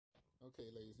Okay,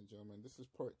 ladies and gentlemen, this is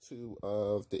part 2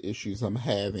 of the issues I'm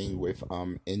having with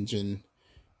EngineDJ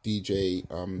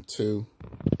 2.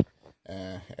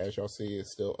 As y'all see,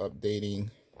 it's still updating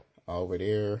over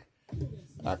there.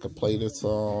 I could play this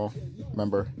song.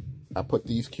 Remember, I put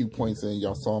these cue points in.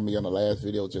 Y'all saw me on the last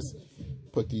video, just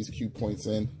put these cue points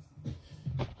in.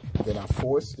 Then I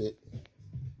forced it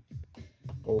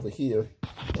over here,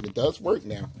 and it does work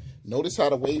now. Notice how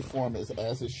the waveform is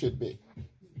as it should be,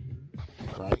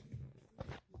 right?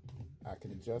 I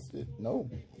can adjust it. No.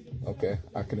 Okay,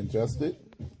 I can adjust it.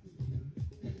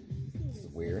 This is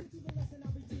weird.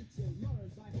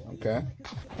 Okay.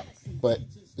 But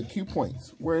the cue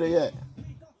points, where are they at?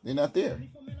 They're not there.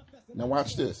 Now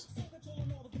watch this.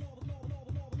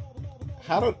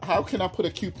 How can I put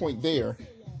a cue point there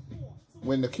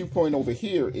when the cue point over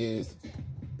here is,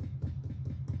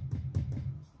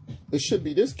 it should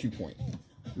be this cue point,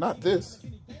 not this.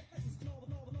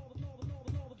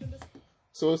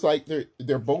 So it's like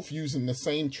they're both using the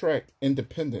same track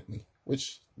independently,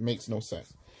 which makes no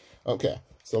sense. Okay,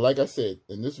 so like I said,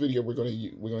 in this video we're gonna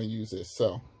use this.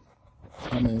 So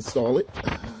I'm gonna install it.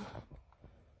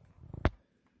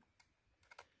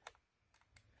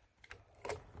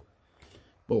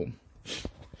 Boom.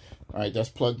 All right, that's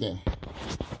plugged in.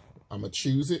 I'm gonna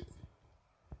choose it.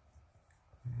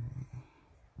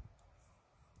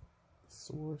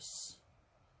 Source,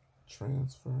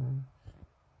 transfer.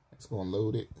 It's going to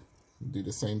load it. Do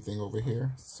the same thing over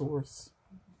here. Source,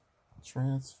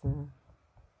 transfer.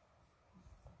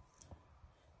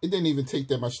 It didn't even take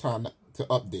that much time to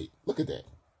update. Look at that.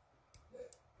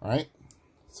 All right.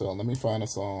 So let me find a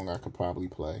song I could probably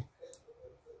play.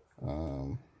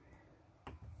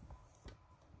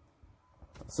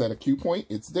 Set a cue point.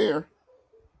 It's there.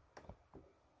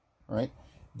 All right.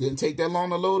 Didn't take that long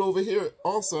to load over here.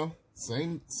 Also,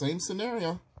 same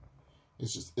scenario.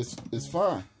 It's just it's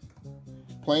fine.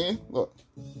 Playing, look.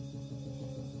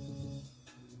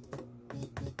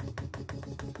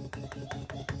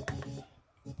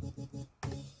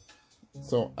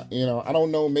 So, you know, I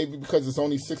don't know, maybe because it's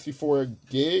only 64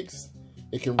 gigs,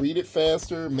 it can read it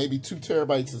faster. Maybe 2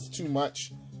 terabytes is too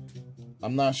much.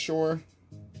 I'm not sure.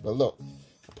 But look,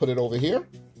 put it over here.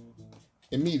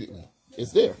 Immediately,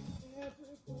 it's there.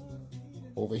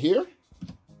 Over here.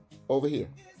 Over here.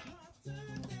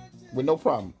 With no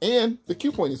problem. And the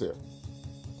cue point is there.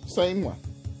 Same one.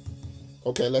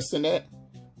 Okay, let's send that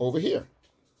over here.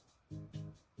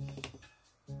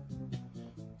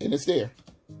 And it's there.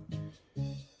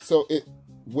 So it,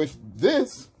 with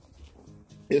this,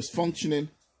 it's functioning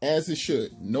as it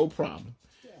should. No problem.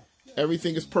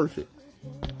 Everything is perfect.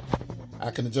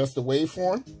 I can adjust the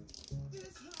waveform.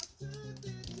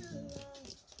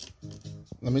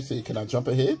 Let me see. Can I jump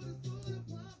ahead?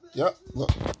 Yep.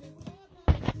 Look.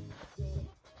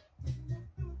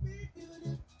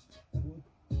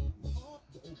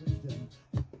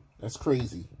 That's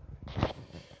crazy.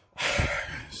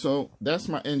 So that's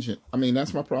my engine. I mean,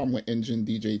 that's my problem with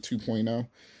EngineDJ 2.0.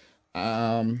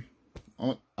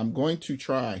 I'm going to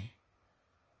try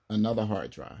another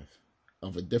hard drive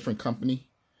of a different company.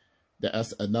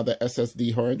 Another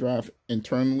SSD hard drive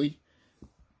internally,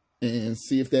 and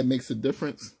see if that makes a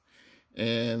difference.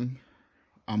 And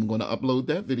I'm going to upload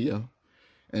that video.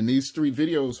 And these 3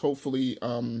 videos, hopefully,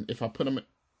 if I put them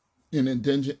in a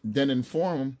Denon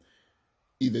forum,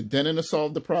 either Denon will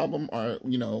solve the problem, or,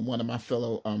 you know, one of my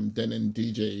fellow Denon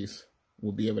DJs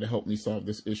will be able to help me solve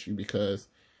this issue, because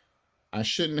I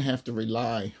shouldn't have to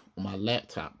rely on my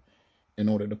laptop in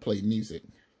order to play music.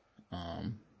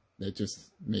 That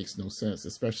just makes no sense,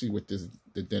 especially with the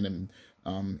Denon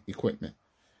equipment.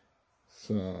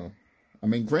 So, I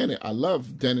mean, granted, I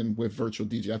love Denon with Virtual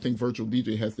DJ. I think Virtual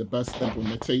DJ has the best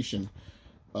implementation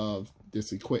of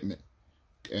this equipment,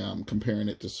 comparing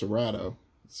it to Serato.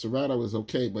 Serato is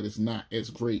okay, but it's not as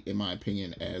great, in my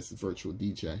opinion, as Virtual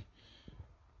DJ.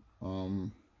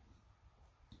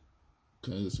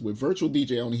 Because with Virtual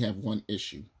DJ, I only have one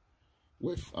issue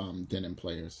with Denon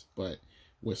players, but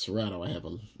with Serato, I have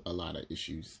a lot of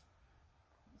issues.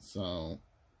 So,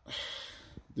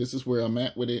 this is where I'm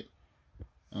at with it.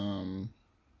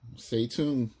 Stay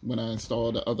tuned when I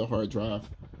install the other hard drive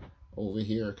over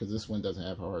here, because this one doesn't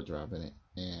have a hard drive in it.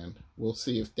 And we'll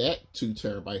see if that 2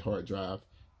 terabyte hard drive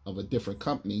of a different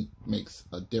company makes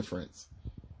a difference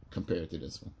compared to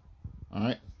this one. All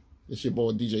right. It's your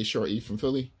boy DJ Short E from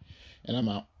Philly, and I'm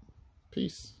out.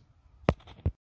 Peace.